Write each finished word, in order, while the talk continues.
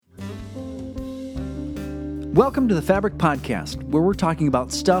Welcome to the Fabric Podcast, where we're talking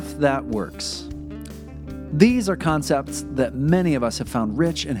about stuff that works. These are concepts that many of us have found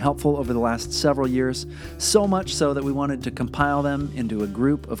rich and helpful over the last several years, so much so that we wanted to compile them into a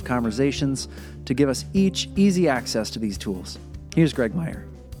group of conversations to give us each easy access to these tools. Here's Greg Meyer.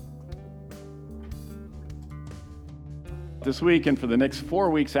 This week and for the next 4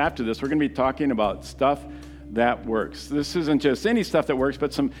 weeks after this, we're going to be talking about stuff that works. This isn't just any stuff that works,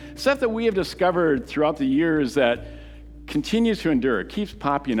 but some stuff that we have discovered throughout the years that continues to endure. It keeps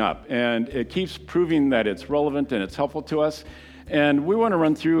popping up, and it keeps proving that it's relevant and it's helpful to us. And we want to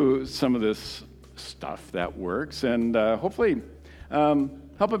run through some of this stuff that works and hopefully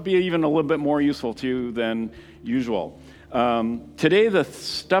help it be even a little bit more useful to you than usual. Today, the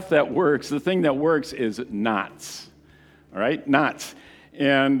stuff that works, the thing that works is knots. All right, knots.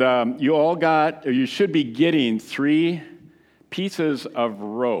 And you should be getting 3 pieces of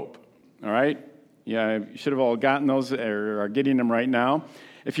rope. All right? Yeah, you should have all gotten those or are getting them right now.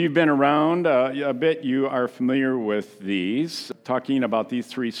 If you've been around a bit, you are familiar with these. Talking about these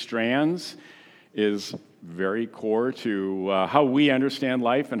 3 strands is very core to how we understand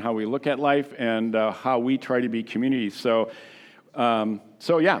life and how we look at life and how we try to be community. So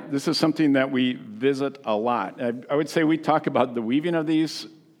yeah, this is something that we visit a lot. I would say we talk about the weaving of these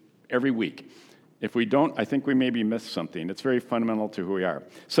every week. If we don't, I think we maybe missed something. It's very fundamental to who we are.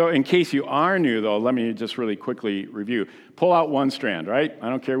 So in case you are new, though, let me just really quickly review. Pull out one strand, right? I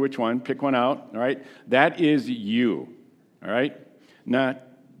don't care which one. Pick one out, all right? That is you, all right? Not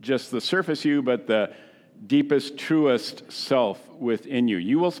just the surface you, but the deepest, truest self within you.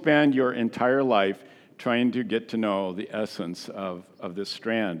 You will spend your entire life trying to get to know the essence of this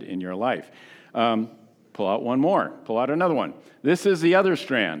strand in your life. Pull out one more. Pull out another one. This is the other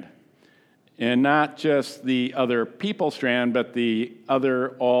strand. And not just the other people strand, but the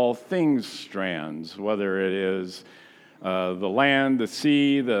other all things strands, whether it is the land, the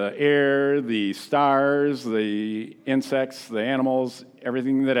sea, the air, the stars, the insects, the animals,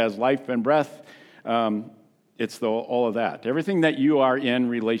 everything that has life and breath. It's all of that. Everything that you are in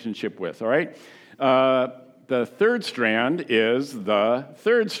relationship with, all right? The third strand is the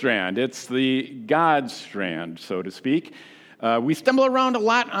third strand. It's the God strand, so to speak. We stumble around a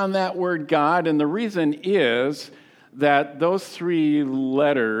lot on that word God, and the reason is that those 3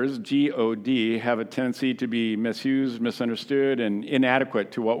 letters, G-O-D, have a tendency to be misused, misunderstood, and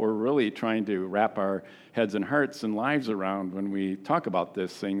inadequate to what we're really trying to wrap our heads and hearts and lives around when we talk about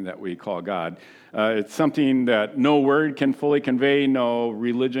this thing that we call God. It's something that no word can fully convey, no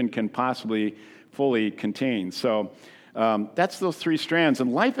religion can possibly fully contain. So that's those 3 strands.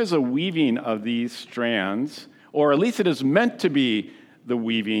 And life is a weaving of these strands, or at least it is meant to be the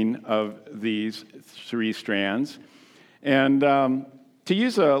weaving of these 3 strands. And to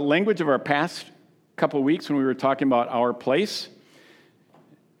use a language of our past couple of weeks when we were talking about our place,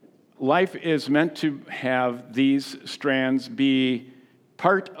 life is meant to have these strands be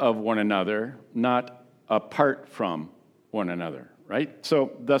part of one another, not apart from one another, right?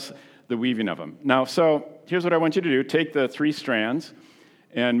 So thus the weaving of them. Now, so here's what I want you to do. Take the 3 strands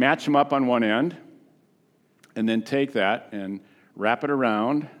and match them up on one end, and then take that and wrap it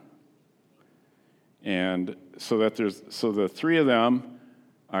around, and so the 3 of them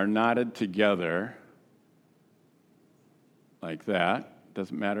are knotted together like that.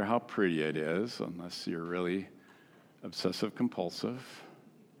 Doesn't matter how pretty it is, unless you're really obsessive compulsive.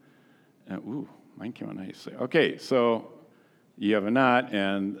 And mine came out nicely. Okay, so you have a knot,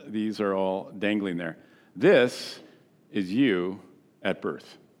 and these are all dangling there. This is you at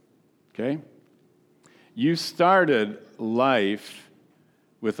birth, okay? You started life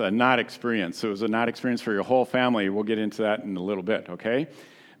with a knot experience. So it was a knot experience for your whole family. We'll get into that in a little bit, okay?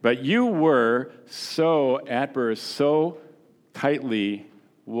 But you were so, at birth, so tightly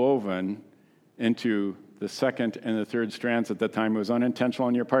woven into the second and the third strands at that time. It was unintentional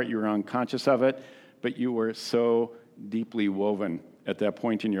on your part. You were unconscious of it, but you were so deeply woven at that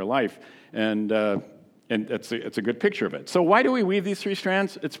point in your life. And it's a good picture of it. So why do we weave these 3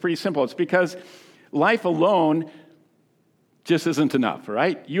 strands? It's pretty simple. It's because life alone just isn't enough,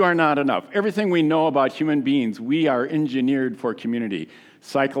 right? You are not enough. Everything we know about human beings, we are engineered for community.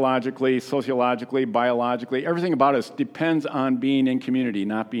 Psychologically, sociologically, biologically, everything about us depends on being in community,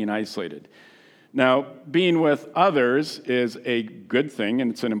 not being isolated. Now, being with others is a good thing, and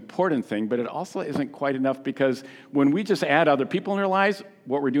it's an important thing, but it also isn't quite enough because when we just add other people in our lives,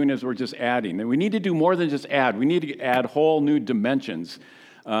 what we're doing is we're just adding. And we need to do more than just add. We need to add whole new dimensions,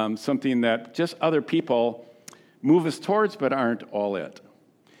 something that just other people move us towards but aren't all it.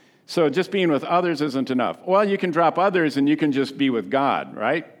 So just being with others isn't enough. Well, you can drop others and you can just be with God,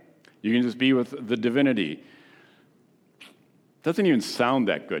 right? You can just be with the divinity. Doesn't even sound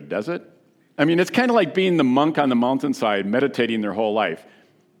that good, does it? I mean, it's kind of like being the monk on the mountainside meditating their whole life.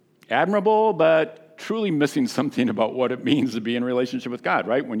 Admirable, but truly missing something about what it means to be in relationship with God,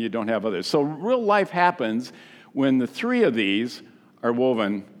 right? When you don't have others. So real life happens when the three of these are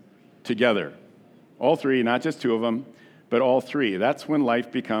woven together. All three, not just two of them, but all three. That's when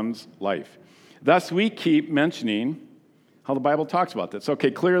life becomes life. Thus, we keep mentioning how the Bible talks about this. Okay,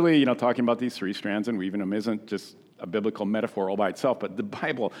 clearly, talking about these three strands and weaving them isn't just a biblical metaphor all by itself, but the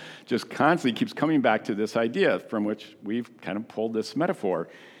Bible just constantly keeps coming back to this idea from which we've kind of pulled this metaphor.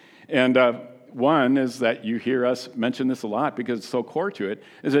 And one is that you hear us mention this a lot because it's so core to it,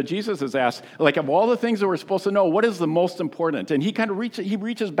 is that Jesus is asked, like, of all the things that we're supposed to know, what is the most important? And he kind of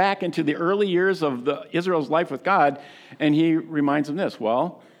reaches back into the early years of Israel's life with God, and he reminds them this.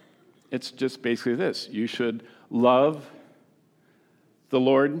 Well, it's just basically this. You should love the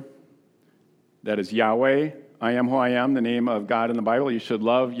Lord, that is Yahweh. I am who I am, the name of God in the Bible. You should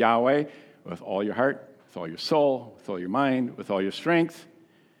love Yahweh with all your heart, with all your soul, with all your mind, with all your strength.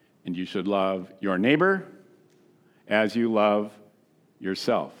 And you should love your neighbor as you love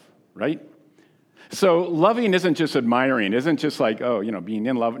yourself, right? So loving isn't just admiring, isn't just like, being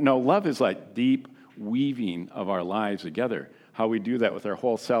in love. No, love is like deep weaving of our lives together, how we do that with our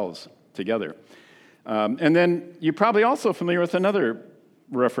whole selves together. And then you're probably also familiar with another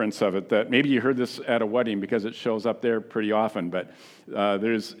reference of it that maybe you heard this at a wedding because it shows up there pretty often, but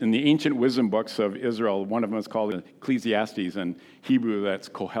there's in the ancient wisdom books of Israel, one of them is called Ecclesiastes, and Hebrew that's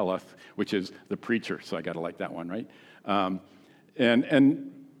Koheleth, which is the preacher, so I got to like that one, right?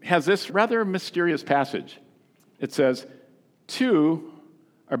 And has this rather mysterious passage. It says, 2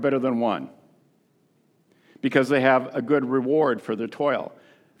 are better than 1 because they have a good reward for their toil.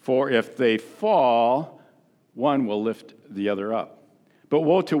 For if they fall, one will lift the other up. But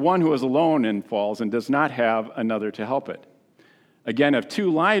woe to one who is alone and falls and does not have another to help it. Again, if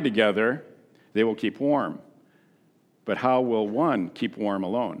 2 lie together, they will keep warm. But how will one keep warm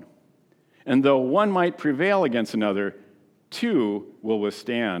alone? And though one might prevail against another, 2 will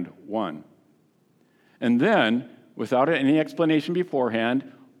withstand 1. And then, without any explanation beforehand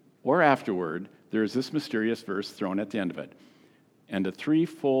or afterward, there is this mysterious verse thrown at the end of it. And a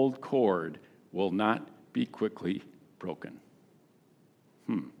 3-fold cord will not be quickly broken.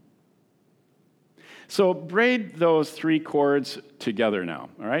 So braid those 3 cords together now,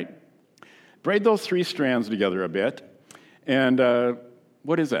 all right? Braid those 3 strands together a bit. And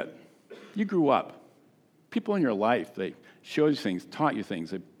what is that? You grew up. People in your life, they showed you things, taught you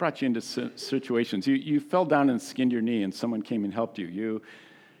things. They brought you into situations. You fell down and skinned your knee and someone came and helped you. You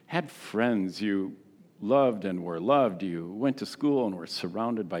had friends you loved and were loved. You went to school and were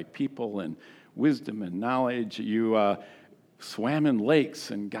surrounded by people and wisdom and knowledge. You swam in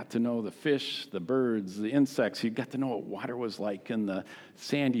lakes and got to know the fish, the birds, the insects. You got to know what water was like and the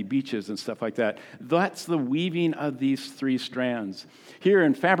sandy beaches and stuff like that. That's the weaving of these 3 strands. Here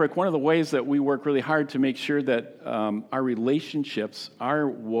in Fabric, one of the ways that we work really hard to make sure that our relationships are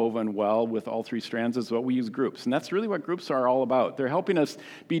woven well with all 3 strands is what we use groups. And that's really what groups are all about. They're helping us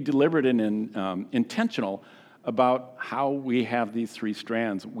be deliberate and intentional about how we have these 3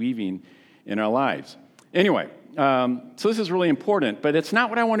 strands weaving in our lives. Anyway, so this is really important, but it's not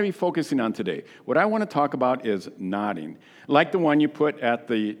what I want to be focusing on today. What I want to talk about is knotting, like the one you put at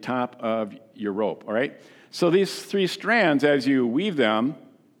the top of your rope, all right? So these 3 strands, as you weave them,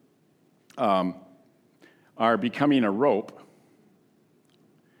 are becoming a rope.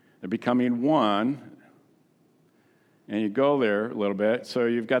 They're becoming one, and you go there a little bit, so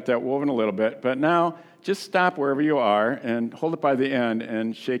you've got that woven a little bit, but now just stop wherever you are and hold it by the end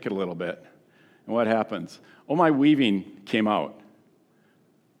and shake it a little bit. And what happens? Oh, my weaving came out.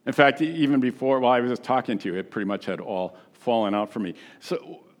 In fact, even before, while I was just talking to you, it pretty much had all fallen out for me.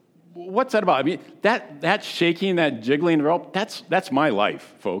 So what's that about? I mean, that shaking, that jiggling the rope, that's my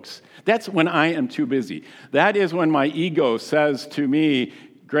life, folks. That's when I am too busy. That is when my ego says to me,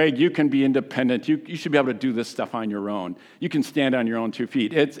 Greg, you can be independent. You should be able to do this stuff on your own. You can stand on your own 2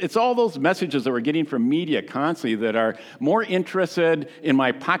 feet. It's all those messages that we're getting from media constantly that are more interested in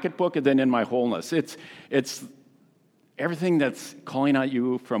my pocketbook than in my wholeness. It's everything that's calling out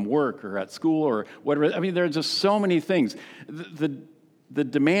you from work or at school or whatever. I mean, there are just so many things. The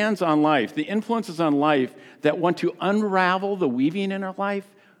demands on life, the influences on life that want to unravel the weaving in our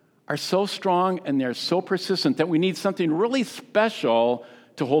life are so strong and they're so persistent that we need something really special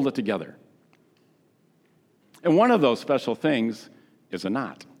to hold it together. And one of those special things is a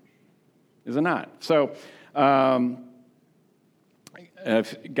knot. So I've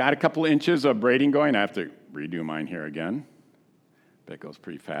got a couple of inches of braiding going. I have to redo mine here again. That goes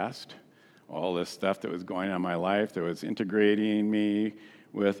pretty fast. all this stuff that was going on in my life that was integrating me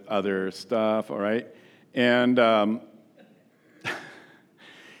with other stuff, all right? And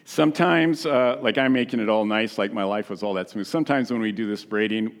sometimes, like I'm making it all nice, like my life was all that smooth. Sometimes when we do this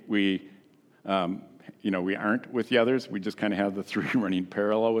braiding, we aren't with the others. We just kind of have the three running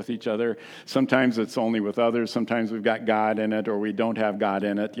parallel with each other. Sometimes it's only with others. Sometimes we've got God in it, or we don't have God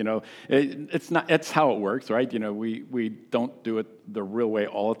in it. It's how it works, right? We don't do it the real way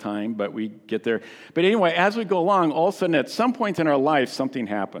all the time, but we get there. But anyway, as we go along, all of a sudden, at some point in our life, something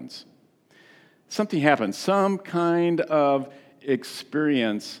happens. Something happens. Some kind of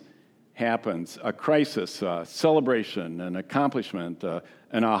experience happens. A crisis, a celebration, an accomplishment,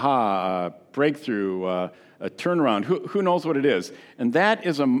 an aha, a breakthrough, a turnaround. Who knows what it is? And that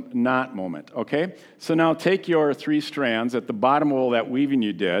is a knot moment, okay? So now take your 3 strands at the bottom of all that weaving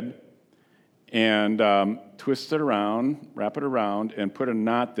you did and twist it around, wrap it around, and put a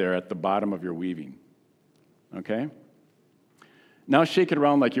knot there at the bottom of your weaving, okay? Now shake it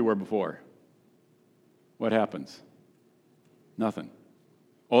around like you were before. What happens? Nothing.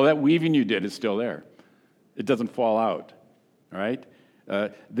 All that weaving you did is still there. It doesn't fall out, all right?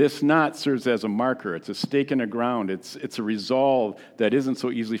 This knot serves as a marker. It's a stake in the ground. It's a resolve that isn't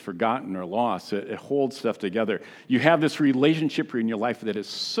so easily forgotten or lost. It holds stuff together. You have this relationship in your life that is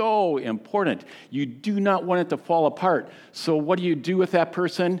so important. You do not want it to fall apart. So what do you do with that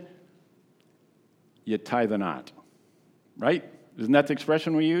person? You tie the knot, right? Isn't that the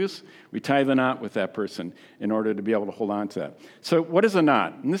expression we use? We tie the knot with that person in order to be able to hold on to that. So what is a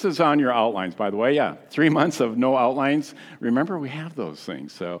knot? And this is on your outlines, by the way. Yeah, 3 months of no outlines. Remember, we have those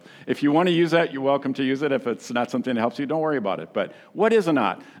things. So if you want to use that, you're welcome to use it. If it's not something that helps you, don't worry about it. But what is a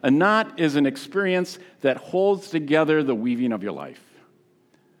knot? A knot is an experience that holds together the weaving of your life.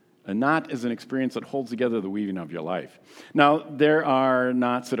 A knot is an experience that holds together the weaving of your life. Now, there are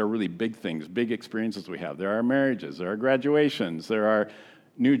knots that are really big things, big experiences we have. There are marriages, there are graduations, there are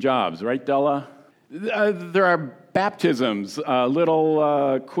new jobs, right, Della? There are baptisms.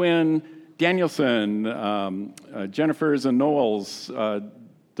 Little Quinn Danielson, Jennifer's and Noel's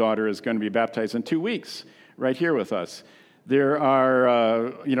daughter is going to be baptized in 2 weeks right here with us. There are,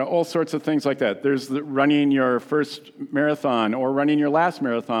 all sorts of things like that. There's running your first marathon or running your last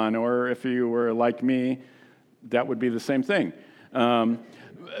marathon, or if you were like me, that would be the same thing.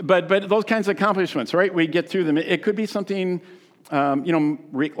 But those kinds of accomplishments, right? We get through them. It could be something,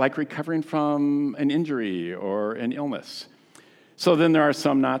 like recovering from an injury or an illness. So then there are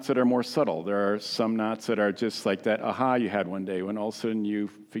some knots that are more subtle. There are some knots that are just like that aha you had one day when all of a sudden you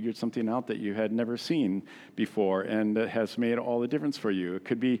figured something out that you had never seen before, and it has made all the difference for you. It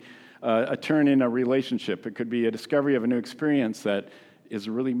could be a turn in a relationship. It could be a discovery of a new experience that is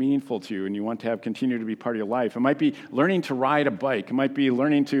really meaningful to you and you want to have continue to be part of your life. It might be learning to ride a bike. It might be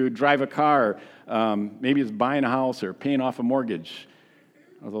learning to drive a car. Maybe it's buying a house or paying off a mortgage.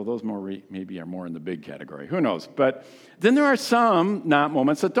 Although those maybe are more in the big category. Who knows? But then there are some knot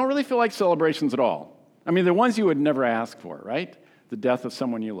moments that don't really feel like celebrations at all. I mean, they're ones you would never ask for, right? The death of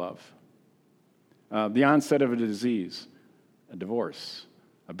someone you love. The onset of a disease, a divorce,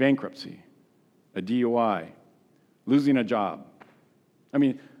 a bankruptcy, a DUI, losing a job. I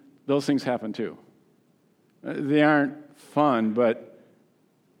mean, those things happen too. They aren't fun, but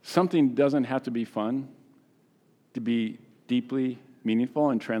something doesn't have to be fun to be deeply meaningful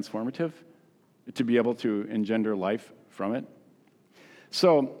and transformative, to be able to engender life from it.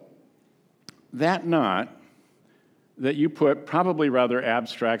 So that knot that you put probably rather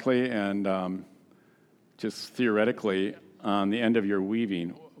abstractly and just theoretically on the end of your weaving,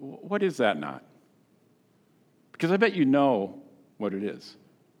 what is that knot? Because I bet you know what it is.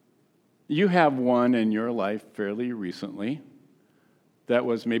 You have one in your life fairly recently that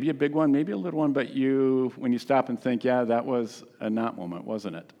was maybe a big one, maybe a little one, but when you stop and think, yeah, that was a knot moment,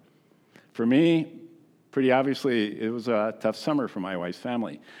 wasn't it? For me, pretty obviously, it was a tough summer for my wife's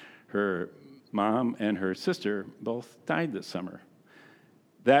family. Her mom and her sister both died this summer.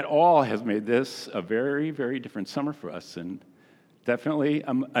 That all has made this a very, very different summer for us, and definitely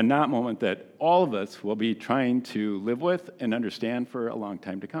a knot moment that all of us will be trying to live with and understand for a long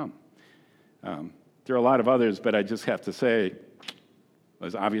time to come. There are a lot of others, but I just have to say, it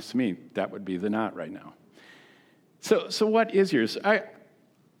was obvious to me that would be the knot right now. So what is yours?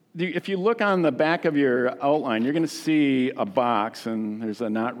 If you look on the back of your outline, you're going to see a box, and there's a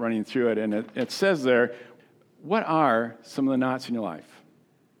knot running through it, and it says there, what are some of the knots in your life?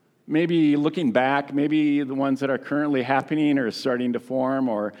 Maybe looking back, maybe the ones that are currently happening or starting to form,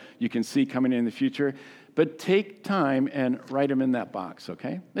 or you can see coming in the future. But take time and write them in that box,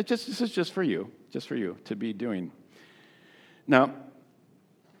 okay? This is just for you to be doing. Now,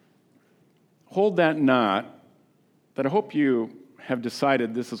 hold that knot that I hope you have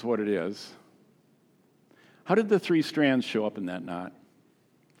decided this is what it is. How did the 3 strands show up in that knot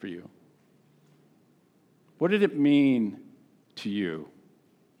for you? What did it mean to you?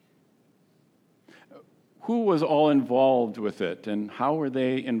 Who was all involved with it, and how were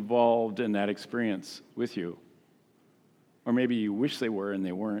they involved in that experience with you? Or maybe you wish they were and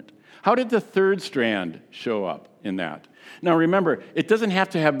they weren't. How did the 3rd strand show up in that? Now remember, it doesn't have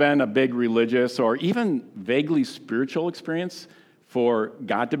to have been a big religious or even vaguely spiritual experience for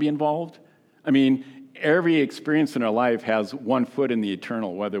God to be involved. I mean, every experience in our life has one foot in the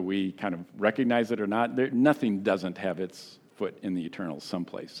eternal, whether we kind of recognize it or not. Nothing doesn't have its foot in the eternal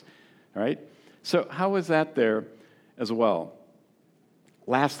someplace, all right? So how was that there as well?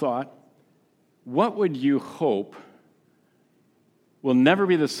 Last thought, what would you hope will never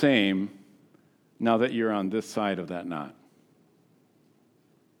be the same now that you're on this side of that knot?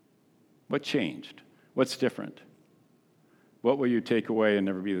 What changed? What's different? What will you take away and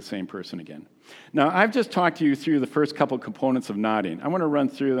never be the same person again? Now, I've just talked to you through the first couple components of knotting. I want to run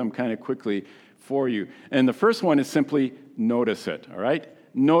through them kind of quickly for you. And the first one is simply notice it, all right?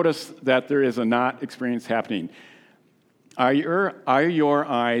 Notice that there is a knot experience happening. Are your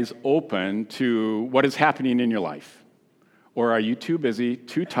eyes open to what is happening in your life? Or are you too busy,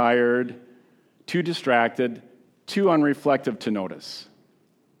 too tired, too distracted, too unreflective to notice?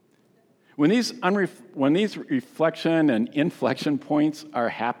 When these reflection and inflection points are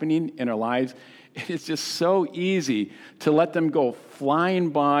happening in our lives, it is just so easy to let them go flying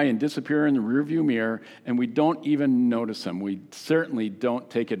by and disappear in the rearview mirror, and we don't even notice them. We certainly don't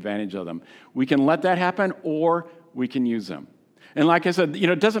take advantage of them. We can let that happen, or we can use them. And like I said,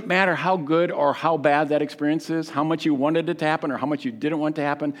 it doesn't matter how good or how bad that experience is, how much you wanted it to happen or how much you didn't want it to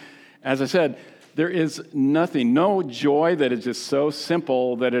happen. As I said, there is no joy that is just so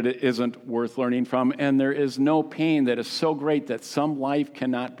simple that it isn't worth learning from, and there is no pain that is so great that some life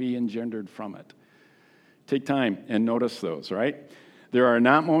cannot be engendered from it. Take time and notice those, right? There are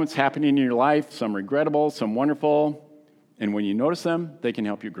not moments happening in your life, some regrettable, some wonderful, and when you notice them, they can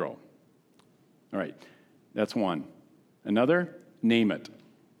help you grow. All right, that's one. Another, name it.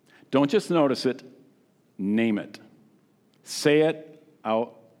 Don't just notice it, name it. Say it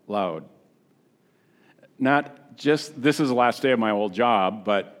out loud. Not just, this is the last day of my old job,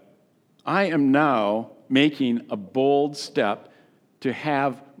 but I am now making a bold step to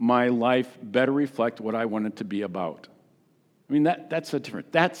have my life better reflect what I want it to be about. I mean, that's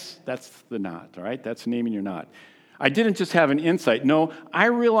the knot, all right? That's naming your knot. I didn't just have an insight. No, I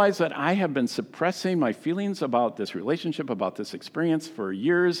realized that I have been suppressing my feelings about this relationship, about this experience for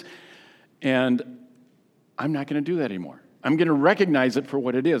years, and I'm not going to do that anymore. I'm going to recognize it for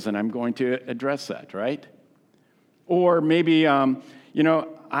what it is, and I'm going to address that, right? Or maybe,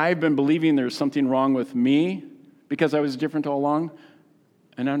 I've been believing there's something wrong with me because I was different all along,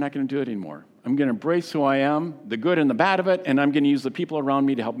 and I'm not going to do it anymore. I'm going to embrace who I am, the good and the bad of it, and I'm going to use the people around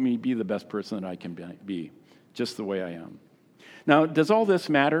me to help me be the best person that I can be, just the way I am. Now, does all this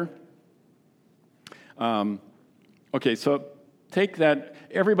matter? Okay, so take that.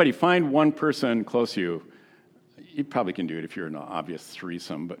 Everybody find one person close to you. You probably can do it if you're an obvious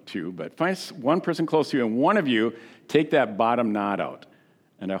threesome, but find one person close to you, and one of you take that bottom knot out.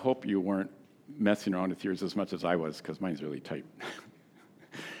 And I hope you weren't messing around with yours as much as I was, because mine's really tight.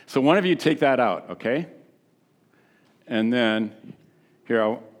 So one of you take that out, okay? And then,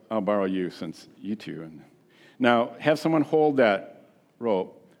 here, I'll borrow you since you two. Now, have someone hold that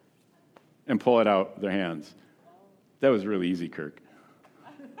rope and pull it out with their hands. That was really easy, Kirk.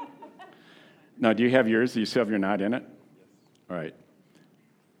 Now, do you have yours? Do you still have your knot in it? All right.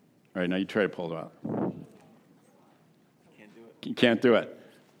 All right, now you try to pull it out. Can't do it. You can't do it.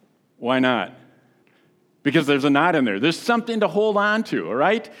 Why not? Because there's a knot in there. There's something to hold on to, all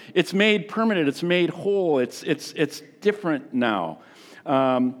right? It's made permanent. It's made whole. It's different now.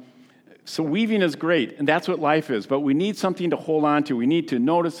 So weaving is great, and that's what life is, but we need something to hold on to. We need to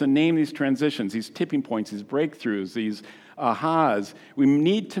notice and name these transitions, these tipping points, these breakthroughs, these ahas. We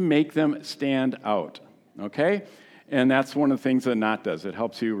need to make them stand out, okay? And that's one of the things that a knot does. It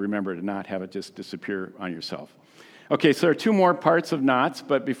helps you remember to not have it just disappear on yourself. Okay, so there are two more parts of knots,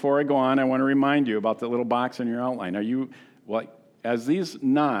 but before I go on, I want to remind you about the little box in your outline. As these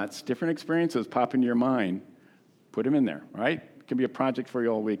knots, different experiences pop into your mind, put them in there, right? It can be a project for you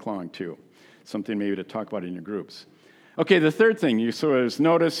all week long, too. Something maybe to talk about in your groups. Okay, the third thing, you sort of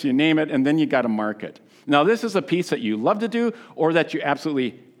notice, you name it, and then you got to mark it. Now, this is a piece that you love to do or that you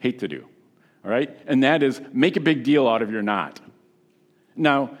absolutely hate to do, all right? And that is make a big deal out of your knot.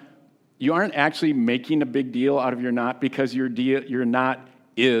 Now, you aren't actually making a big deal out of your knot because your knot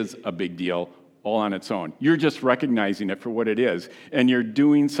is a big deal all on its own. You're just recognizing it for what it is, and you're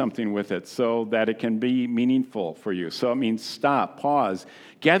doing something with it so that it can be meaningful for you. So it means stop, pause,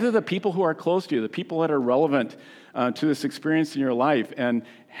 gather the people who are close to you, the people that are relevant to this experience in your life, and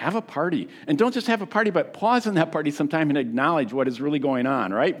have a party. And don't just have a party, but pause in that party sometime and acknowledge what is really going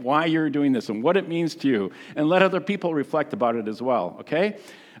on, right? Why you're doing this and what it means to you, and let other people reflect about it as well, okay?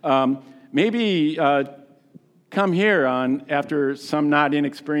 Maybe come here after some nodding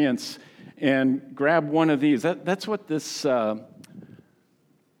experience and grab one of these. That's what this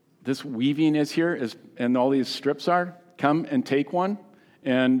weaving is here, and all these strips are. Come and take one,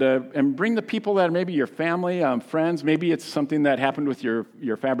 and bring the people that are maybe your family, friends. Maybe it's something that happened with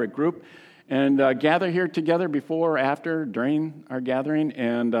your fabric group, and gather here together before or after, during our gathering,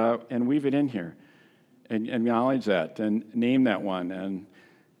 and weave it in here, and acknowledge that, and name that one, and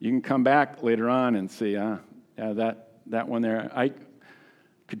you can come back later on and see, that one there. I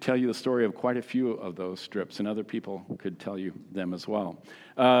could tell you the story of quite a few of those strips, and other people could tell you them as well.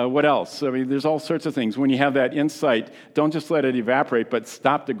 What else? I mean, there's all sorts of things. When you have that insight, don't just let it evaporate, but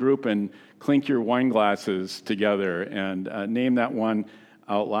stop the group and clink your wine glasses together and name that one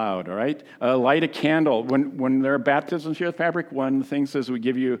out loud, all right? Light a candle. When there are baptisms here at Fabric, one of the things is we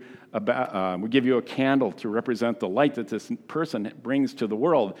give you a candle to represent the light that this person brings to the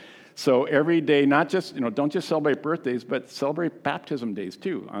world. So every day, not just, don't just celebrate birthdays, but celebrate baptism days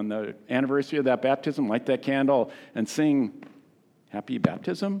too. On the anniversary of that baptism, light that candle and sing Happy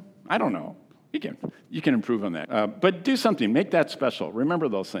Baptism? I don't know. You can improve on that. But do something. Make that special. Remember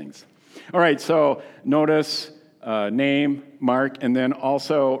those things. All right, so notice, name, mark, and then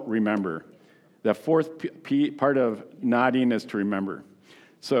also remember. The fourth part of nodding is to remember.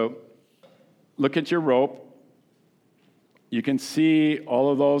 So look at your rope. You can see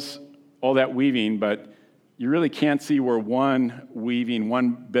all that weaving, but you really can't see where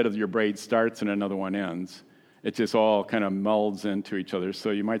one bit of your braid starts and another one ends. It just all kind of melds into each other. So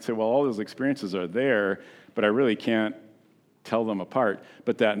you might say, well, all those experiences are there, but I really can't tell them apart.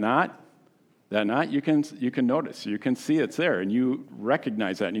 But that knot you can notice. You can see it's there, and you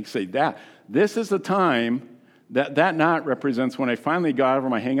recognize that, and you can say, this is the time that knot represents when I finally got over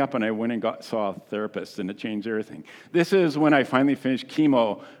my hang-up and I went and saw a therapist, and it changed everything. This is when I finally finished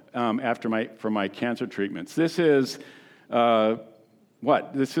chemo for my cancer treatments. This is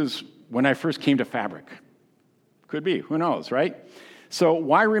This is when I first came to Fabric. Could be. Who knows, right? So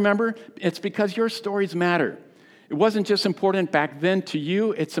why remember? It's because your stories matter. It wasn't just important back then to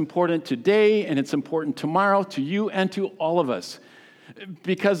you. It's important today, and it's important tomorrow to you and to all of us.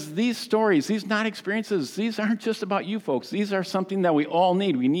 Because these stories, these not experiences, these aren't just about you folks. These are something that we all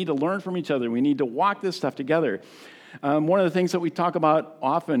need. We need to learn from each other. We need to walk this stuff together. One of the things that we talk about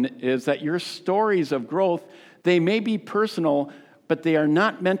often is that your stories of growth, they may be personal, but they are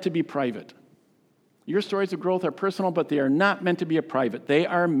not meant to be private. Your stories of growth are personal, but they are not meant to be private. They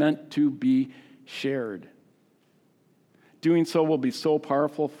are meant to be shared. Doing so will be so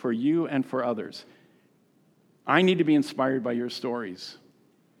powerful for you and for others. I need to be inspired by your stories.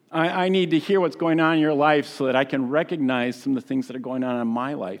 I need to hear what's going on in your life so that I can recognize some of the things that are going on in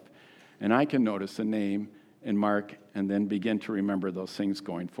my life, and I can notice a name and mark and then begin to remember those things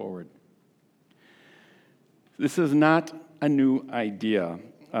going forward. This is not a new idea.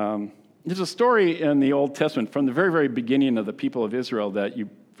 There's a story in the Old Testament from the very, very beginning of the people of Israel that you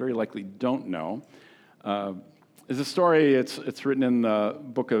very likely don't know. It's a story. It's written in the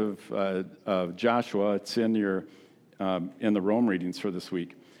book of Joshua. It's in the Rome readings for this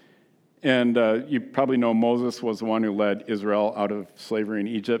week. And you probably know Moses was the one who led Israel out of slavery in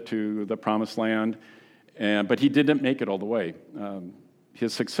Egypt to the Promised Land, but he didn't make it all the way.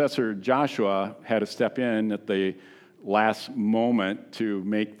 His successor Joshua had to step in at the last moment to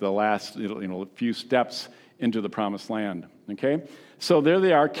make the last few steps into the Promised Land. Okay, so there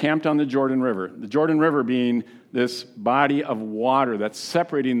they are, camped on the Jordan River. The Jordan River being this body of water that's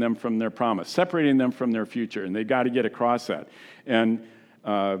separating them from their promise, separating them from their future, and they got to get across that. And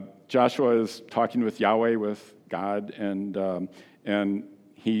Joshua is talking with Yahweh, with God, and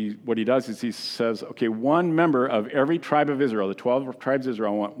what he does is he says, okay, one member of every tribe of Israel, the 12 tribes of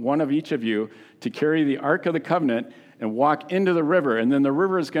Israel, I want one of each of you to carry the Ark of the Covenant and walk into the river, and then the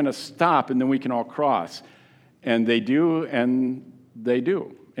river is going to stop, and then we can all cross. And they do, and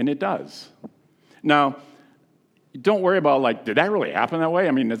it does. Now, don't worry about, did that really happen that way?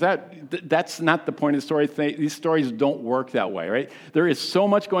 I mean, that's not the point of the story. These stories don't work that way, right? There is so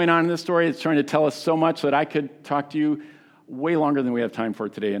much going on in this story. It's trying to tell us so much that I could talk to you way longer than we have time for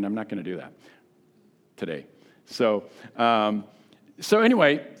today, and I'm not going to do that today. So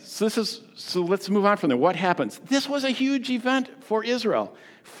anyway, so let's move on from there. What happens? This was a huge event for Israel.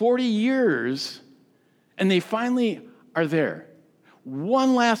 40 years, and they finally are there.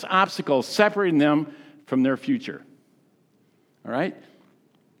 One last obstacle separating them from their future. All right?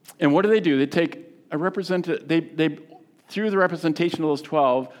 And what do? They take a they through the representation of those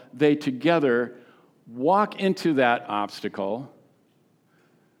 12, they together walk into that obstacle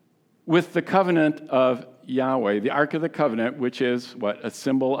with the covenant of Yahweh, the Ark of the Covenant, which is what? A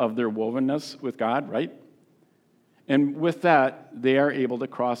symbol of their wovenness with God, right? And with that, they are able to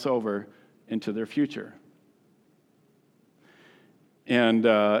cross over into their future. And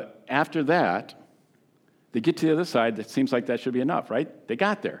after that, they get to the other side. It seems like that should be enough, right? They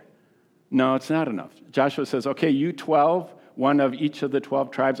got there. No, it's not enough. Joshua says, okay, you 12, one of each of the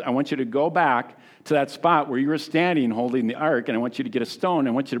 12 tribes, I want you to go back to that spot where you were standing holding the ark, and I want you to get a stone, and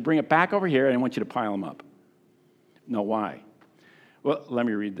I want you to bring it back over here, and I want you to pile them up. No, why? Well, let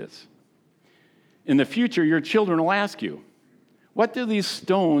me read this. In the future, your children will ask you, what do these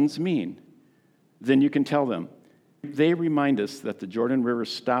stones mean? Then you can tell them. They remind us that the Jordan River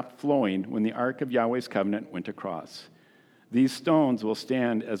stopped flowing when the Ark of Yahweh's covenant went across. These stones will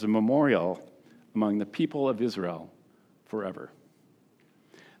stand as a memorial among the people of Israel forever.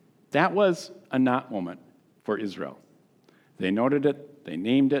 That was a not moment for Israel. They noted it, they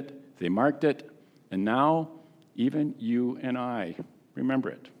named it, they marked it, and now even you and I remember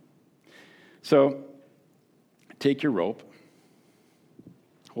it. So take your rope,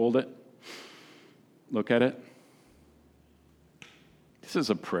 hold it, look at it. This is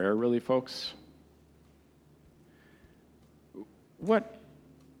a prayer, really, folks. What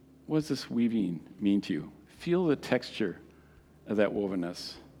does this weaving mean to you? Feel the texture of that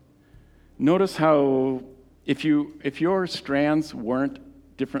wovenness. Notice how if your strands weren't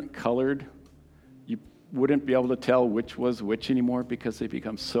different colored, you wouldn't be able to tell which was which anymore because they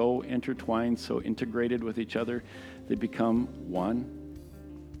become so intertwined, so integrated with each other, they become one.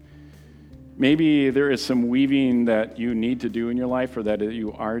 Maybe there is some weaving that you need to do in your life or that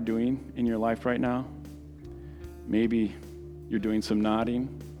you are doing in your life right now. Maybe you're doing some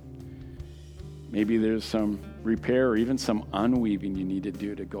knotting. Maybe there's some repair or even some unweaving you need to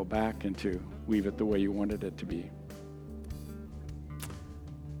do to go back and to weave it the way you wanted it to be.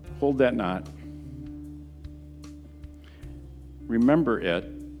 Hold that knot. Remember it.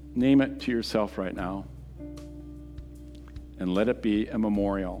 Name it to yourself right now. And let it be a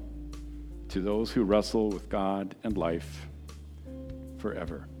memorial to those who wrestle with God and life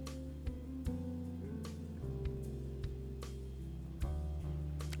forever.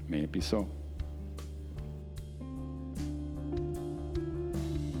 May it be so.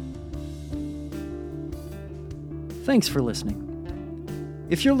 Thanks for listening.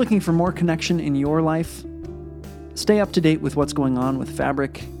 If you're looking for more connection in your life, stay up to date with what's going on with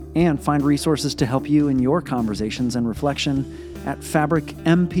Fabric and find resources to help you in your conversations and reflection at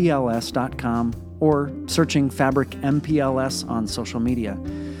fabricmpls.com or searching Fabric MPLS on social media.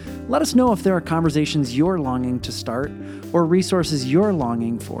 Let us know if there are conversations you're longing to start or resources you're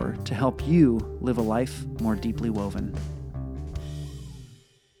longing for to help you live a life more deeply woven.